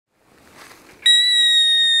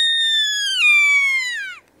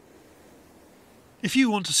If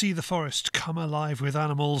you want to see the forest come alive with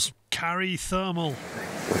animals, carry thermal.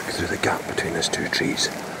 Look through the gap between those two trees.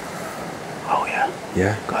 Oh yeah.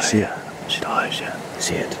 Yeah? Got See it, yeah. See the eyes, yeah.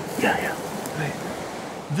 See it? Yeah, yeah.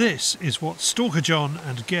 Right. This is what Stalker John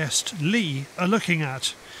and guest Lee are looking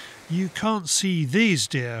at. You can't see these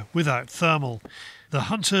deer without thermal. The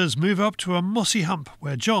hunters move up to a mossy hump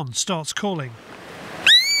where John starts calling.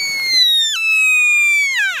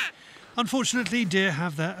 Unfortunately, deer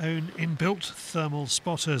have their own inbuilt thermal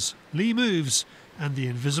spotters. Lee moves and the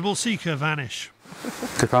invisible sika vanish.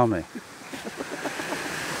 They found me.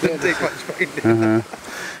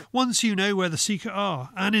 Once you know where the sika are,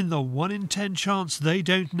 and in the 1 in 10 chance they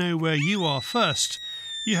don't know where you are first,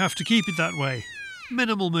 you have to keep it that way.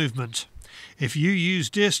 Minimal movement. If you use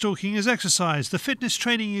deer stalking as exercise, the fitness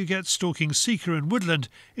training you get stalking sika and woodland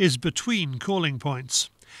is between calling points.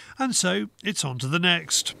 And so it's on to the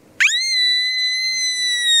next.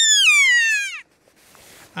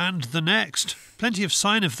 And the next. Plenty of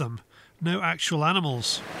sign of them. No actual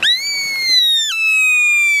animals.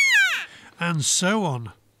 And so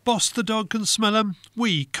on. Boss the dog can smell 'em,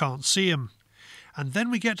 we can't see 'em. And then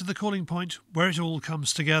we get to the calling point where it all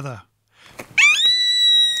comes together.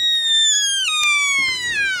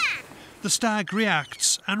 The stag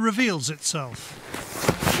reacts and reveals itself.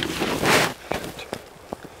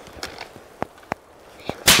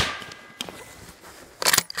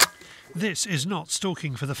 This is not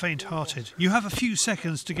stalking for the faint-hearted. You have a few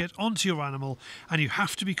seconds to get onto your animal and you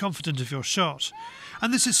have to be confident of your shot.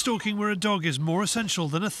 And this is stalking where a dog is more essential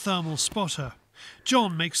than a thermal spotter.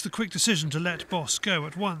 John makes the quick decision to let Boss go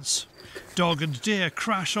at once. Dog and deer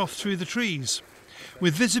crash off through the trees.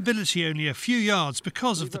 With visibility only a few yards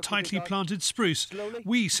because of the tightly planted spruce,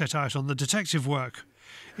 we set out on the detective work.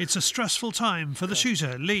 It's a stressful time for the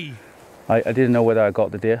shooter, Lee. I didn't know whether I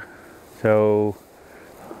got the deer, so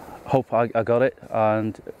hope I got it.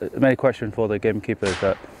 And the main question for the gamekeeper is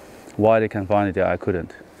that why they can find the deer. I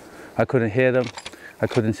couldn't hear them, I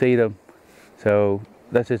couldn't see them, so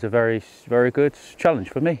that is a very, very good challenge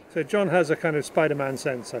for me. So John has a kind of Spider-Man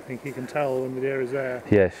sense. I think he can tell when the deer is there.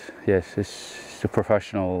 Yes, it's a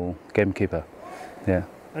professional gamekeeper, yeah.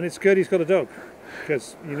 And it's good he's got a dog,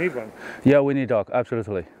 because you need one. Yeah, we need a dog,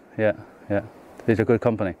 absolutely, yeah. He's a good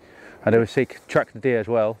company. And they will track the deer as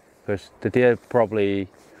well, because the deer probably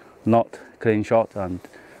not clean shot and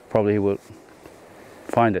probably he will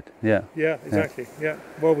find it, yeah. Yeah, exactly, yeah.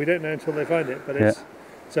 Well, we don't know until they find it, but it's... Yeah.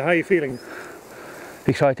 So how are you feeling?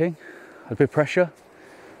 Exciting, a bit pressure,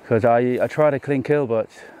 because I tried a clean kill, but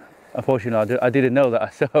unfortunately I didn't know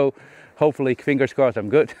that, so hopefully, fingers crossed, I'm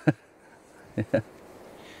good. Yeah.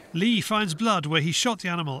 Lee finds blood where he shot the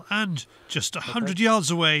animal, and just 100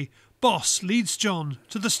 yards away, Boss leads John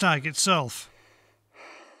to the stag itself.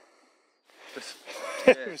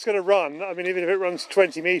 If it's going to run, I mean, even if it runs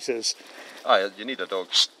 20 metres... Oh, you need a dog.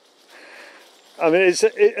 I mean,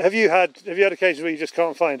 have you had occasions where you just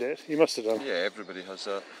can't find it? You must have done. Yeah, everybody has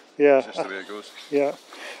that. Yeah. It's just the way it goes. Yeah.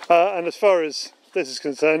 And as far as this is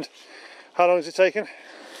concerned, how long has it taken?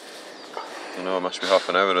 I don't know, it must be half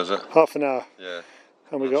an hour, is it? Half an hour. Yeah.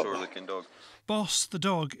 And we got... Sore-looking dog. Boss, the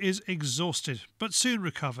dog, is exhausted, but soon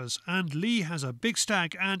recovers, and Lee has a big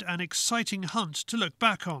stag and an exciting hunt to look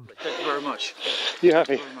back on. Thank you very much. You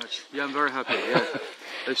happy? Thank you very much. Yeah, I'm very happy, yeah.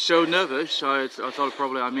 I was so nervous, I thought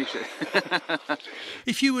probably I missed it.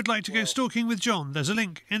 If you would like to go stalking with John, there's a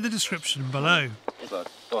link in the description below. What's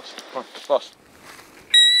that? Boss.